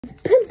Huh?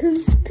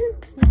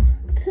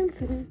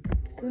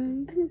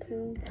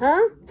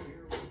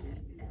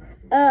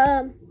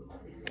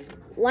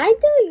 Why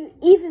do you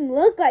even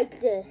look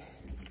like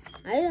this?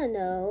 I don't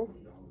know.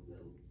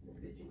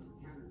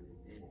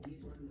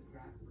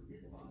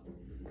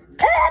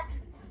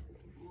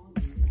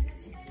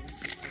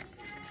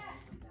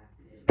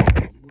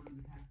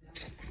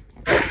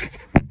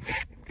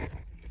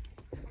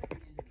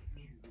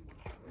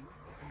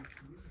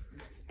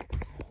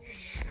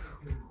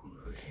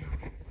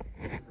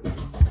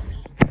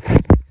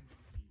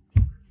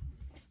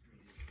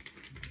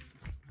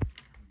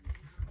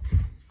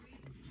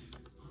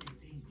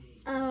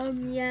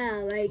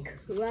 Yeah, like,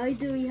 why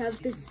do we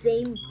have the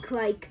same,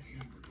 like,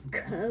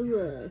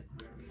 color?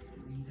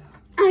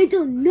 I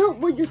don't know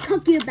what you're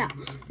talking about.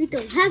 We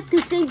don't have the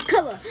same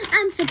color.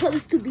 I'm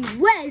supposed to be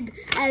red,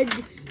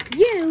 and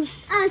you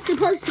are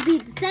supposed to be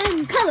the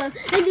same color,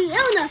 and the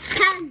owner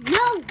had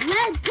no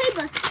red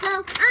paper,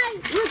 so I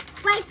look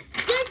like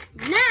this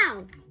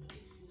now.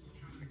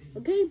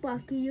 Okay,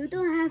 Blocky, you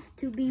don't have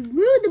to be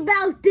rude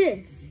about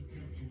this.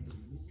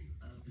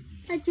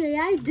 Actually,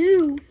 I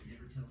do.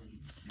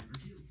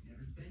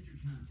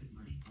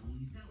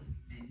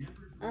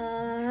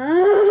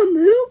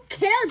 Who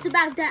cares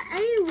about that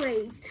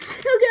anyways?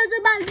 Who cares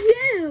about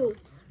you?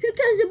 Who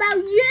cares about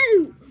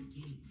you?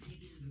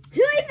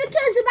 Who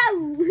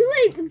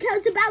even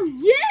cares about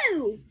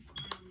you?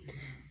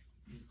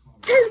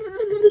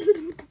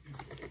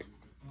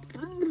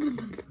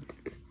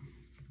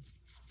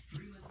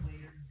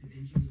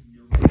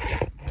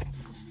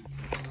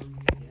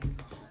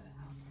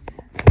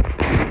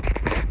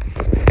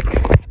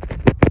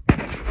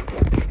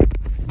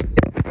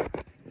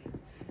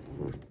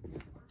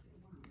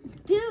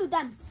 Dude,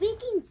 I'm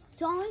freaking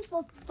sorry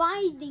for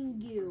fighting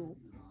you.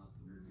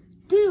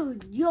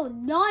 Dude, you're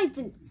not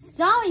even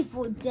sorry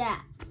for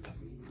that.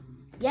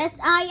 Yes,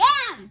 I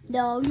am.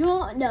 No,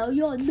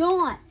 you're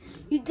not.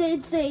 You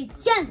didn't say it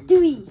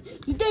gently.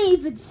 You didn't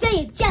even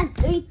say it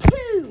gently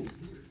too.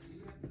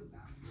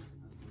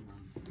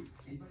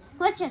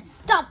 Let's just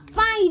stop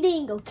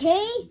fighting,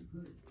 okay?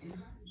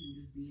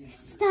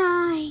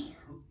 Sigh.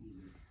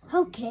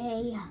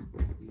 Okay.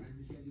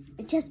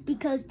 It's just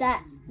because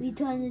that we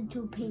turned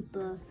into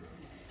paper.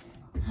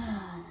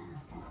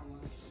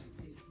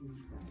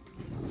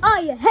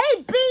 I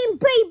hate being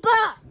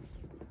paper!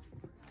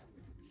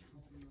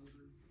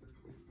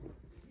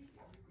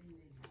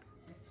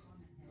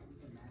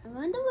 I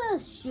wonder where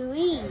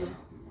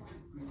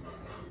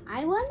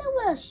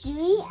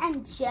Shui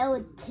and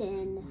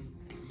Gelatin.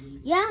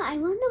 Yeah, I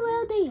wonder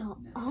where they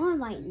are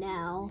right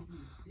now.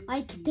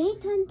 Like, they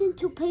turned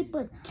into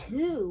paper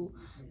too,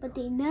 but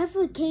they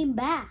never came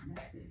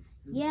back.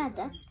 Yeah,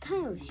 that's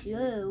kind of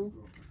true.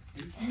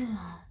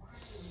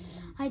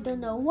 I don't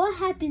know what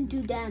happened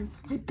to them.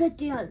 I bet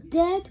they are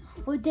dead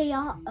or they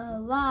are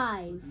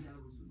alive.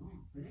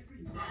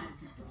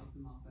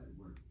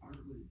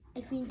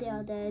 I think they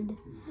are dead.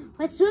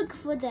 Let's look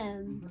for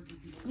them.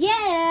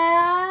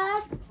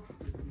 Yeah!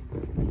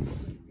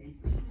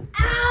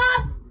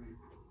 Ah!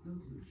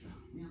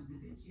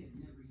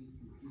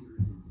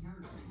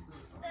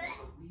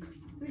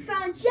 We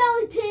found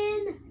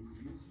Gelatin!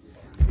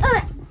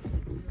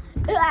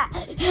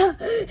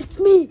 It's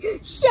me,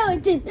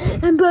 Gelatin,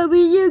 and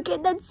probably you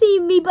cannot see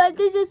me, but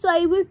this is what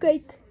I look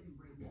like.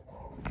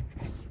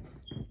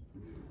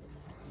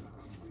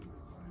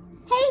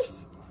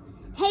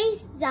 Hey,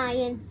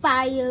 Zion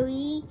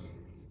Fiery.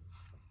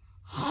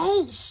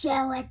 Hey,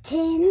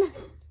 Gelatin.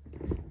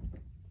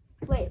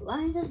 Wait,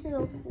 why does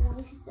your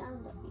voice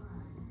sound like that?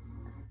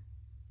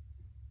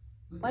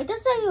 Why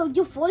does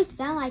your voice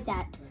sound like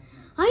that?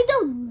 I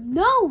don't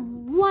know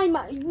why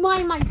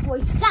my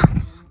voice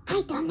sounds.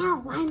 I don't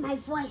know why my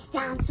voice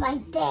sounds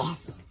like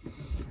this.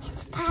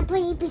 It's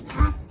probably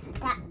because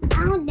the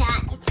owner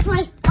it's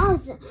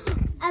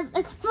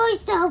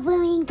voice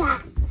overing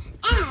us,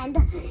 and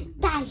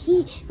that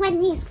when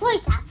he's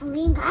voice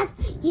overing us,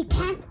 he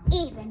can't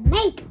even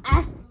make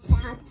us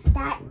sound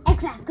that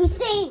exactly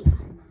same.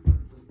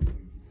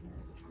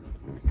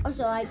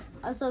 Also, I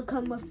also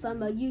come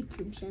from a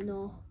YouTube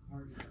channel.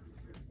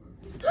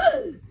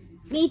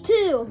 Me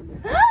too.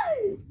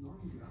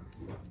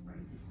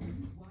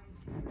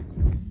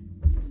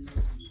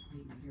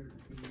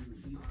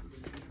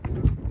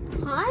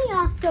 I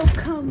also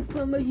come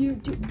from a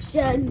YouTube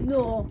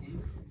channel.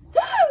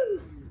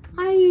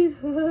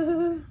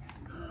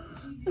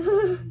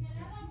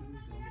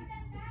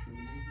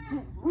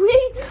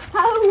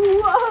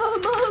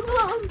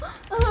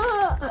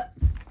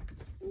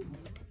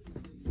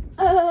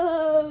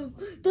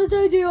 Those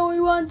are the only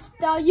ones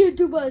that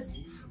YouTubers.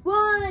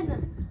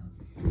 One.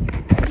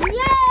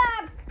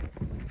 Yeah.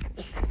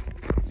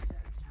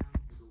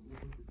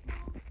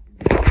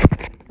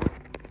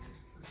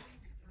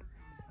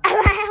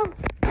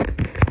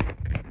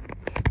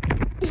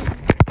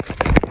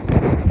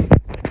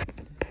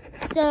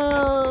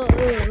 So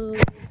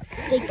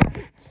they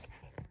got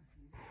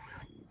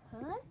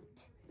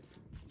hurt?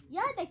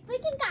 Yeah, they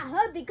freaking got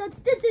hurt because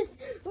this is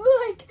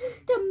like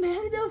the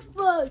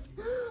metaverse.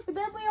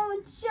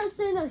 Everyone's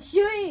just in a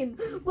stream.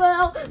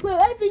 Well,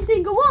 every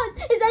single one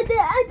is at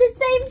the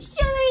same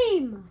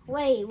stream.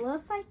 Wait, what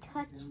if I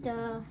touch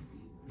the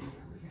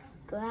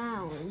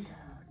ground?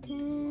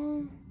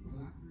 Okay.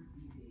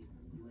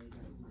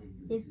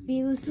 It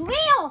feels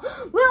real.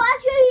 We're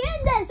actually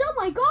in this. Oh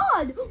my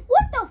God!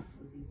 What the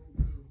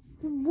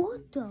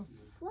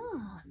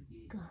fuck?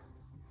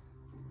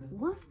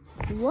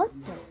 What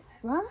the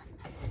fuck?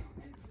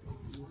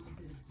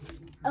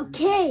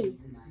 Okay.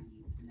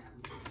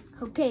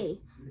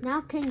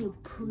 Now can you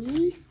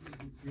please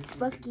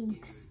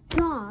fucking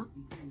stop?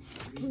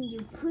 Can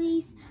you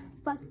please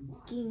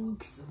fucking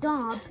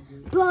stop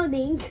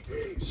burning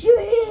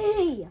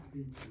tree?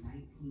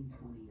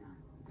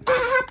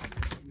 Ah!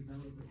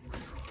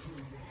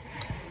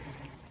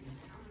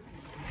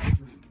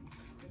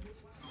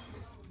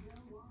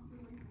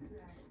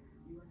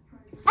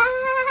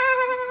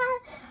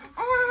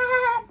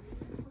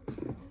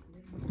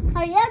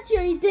 I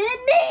actually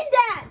didn't mean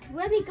that!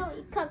 Let me go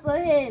cover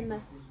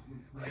him.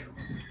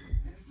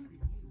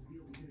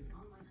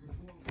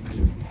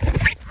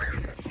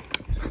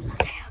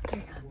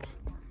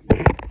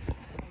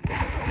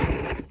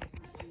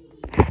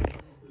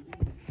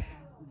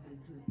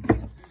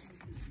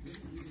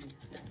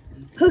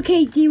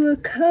 Okay, the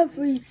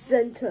recovery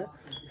center.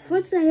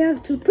 First, I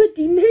have to put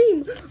the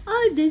name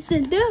on this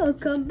and then I'll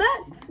come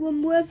back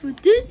from wherever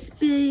this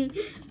big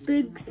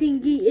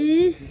thingy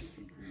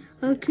is.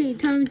 Okay,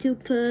 time to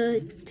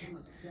put,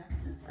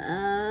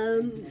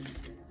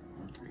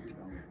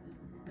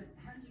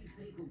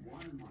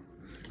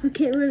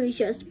 okay, let me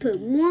just put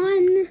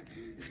 1,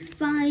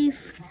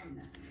 5,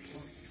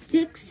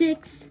 6,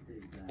 6,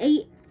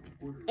 8,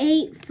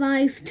 8,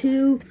 5,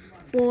 2,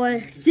 4,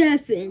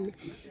 7.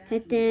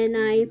 And then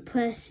I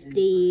press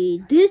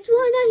this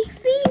one, I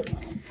think.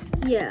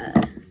 Yeah.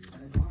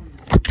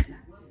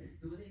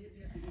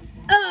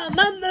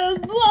 Number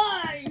 5.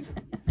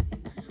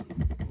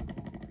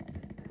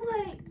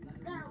 Wait,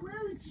 that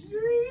was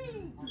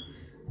 3.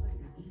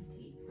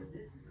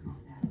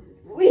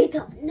 We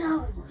don't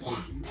know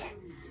yet,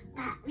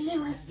 but we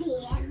will see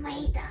him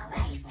later,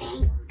 I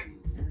think.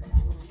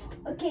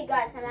 Okay,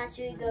 guys, I'm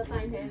actually gonna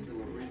find him.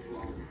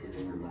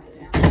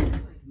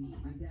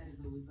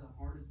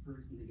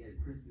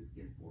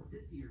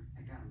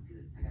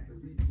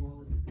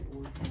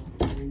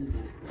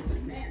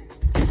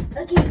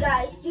 Okay,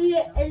 guys, she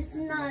is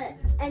not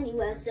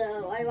anywhere,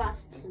 so I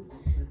lost him.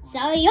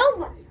 Sorry,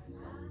 over.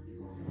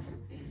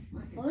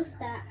 What's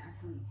that?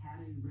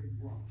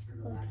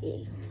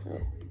 Okay,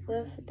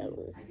 wherever that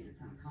was.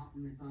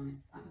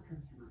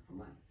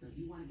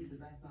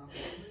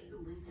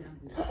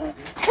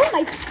 Oh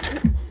my!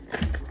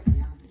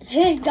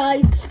 Hey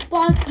guys,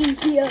 Barky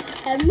here,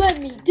 and let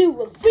me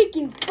do a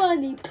freaking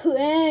funny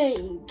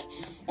prank.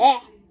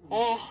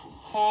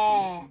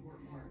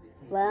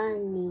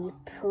 Funny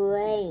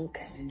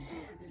pranks,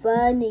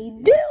 funny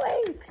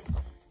doings.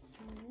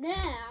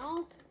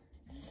 Now,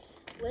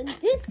 when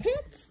this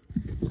hits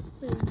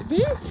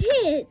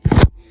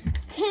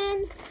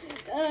 10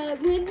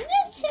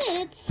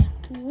 minutes,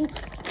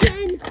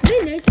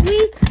 we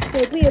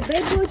will be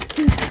able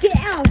to get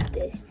out of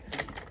this.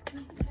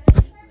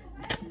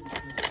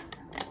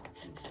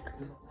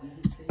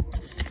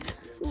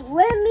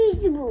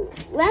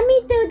 Let me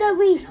do the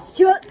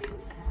research.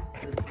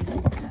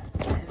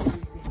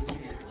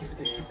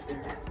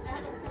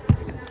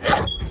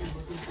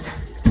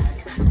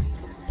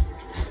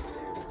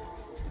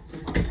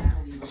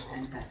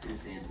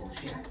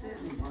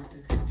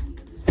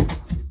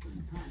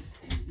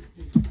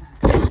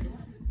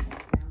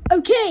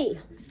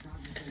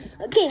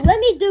 Okay, let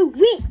me do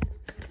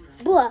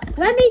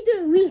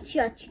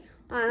research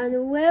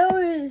on where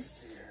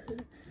is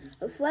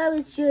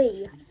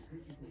she?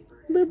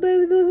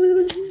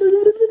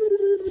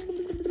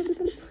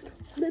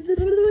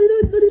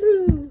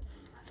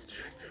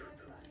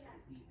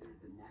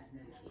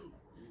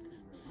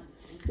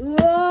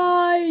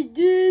 I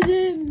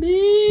didn't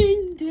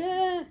mean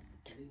that.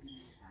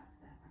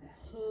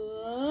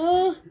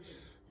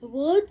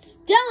 What's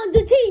down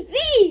the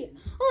TV?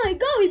 Oh my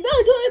God, we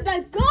better turn it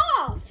back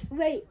off.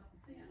 Wait,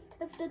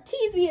 if the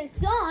TV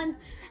is on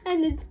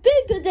and it's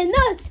bigger than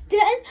us,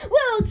 then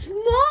we're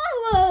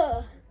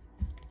smaller.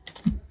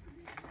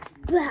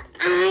 But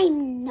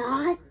I'm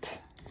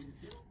not.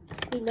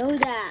 We know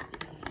that.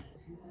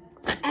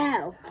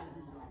 Oh,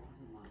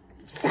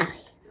 sorry.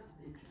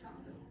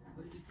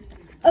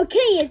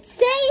 Okay, it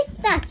says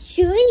that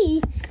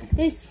she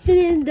is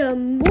in the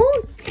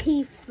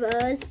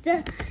multiverse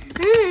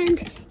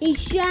and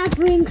is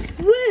traveling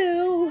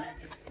through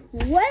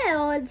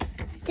worlds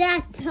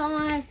that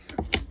are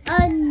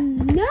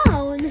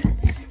unknown,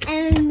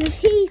 and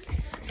he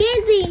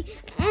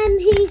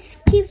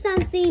keeps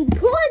on seeing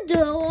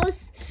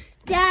portals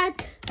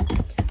that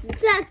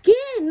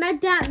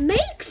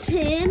makes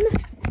him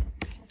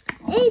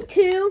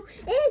into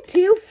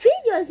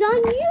videos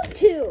on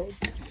YouTube.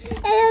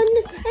 And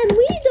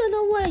we don't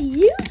know what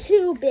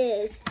YouTube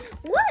is.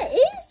 What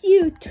is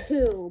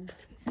YouTube?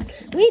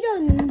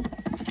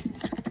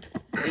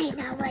 I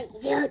know what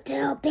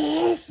YouTube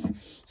is.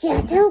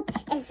 YouTube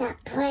is a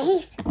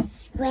place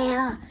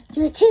where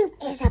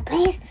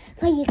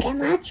you can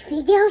watch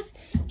videos,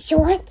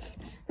 shorts,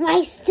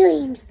 live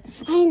streams,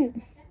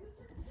 and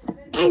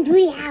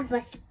we have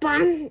a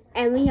sponsor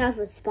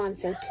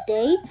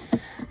today.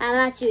 I'm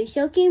actually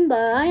joking,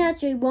 but I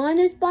actually want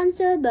a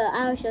sponsor, but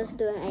I was just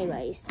doing it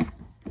anyways.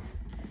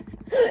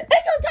 It's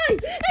your time!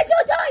 It's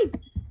your time!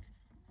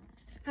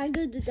 I'm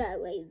gonna do that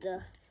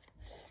later.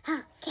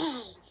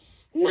 Okay,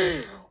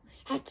 now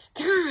it's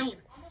time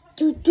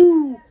to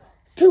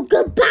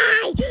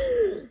goodbye.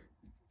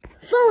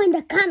 Throw in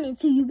the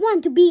comments who you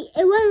want to be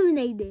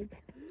eliminated.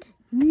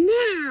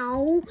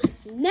 Now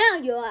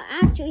you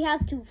actually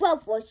have to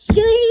vote for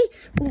Shirley,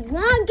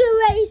 Longer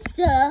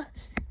Racer,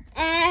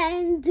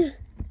 and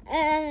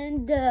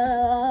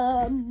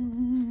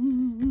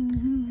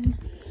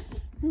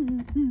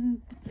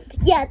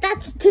yeah,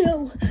 that's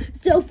 2.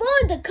 So throw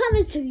in the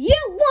comments who you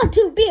want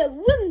to be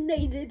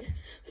eliminated.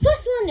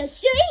 First one is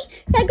Shirley,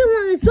 second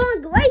one is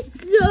Longer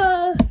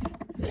Racer.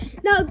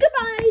 Now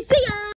goodbye, see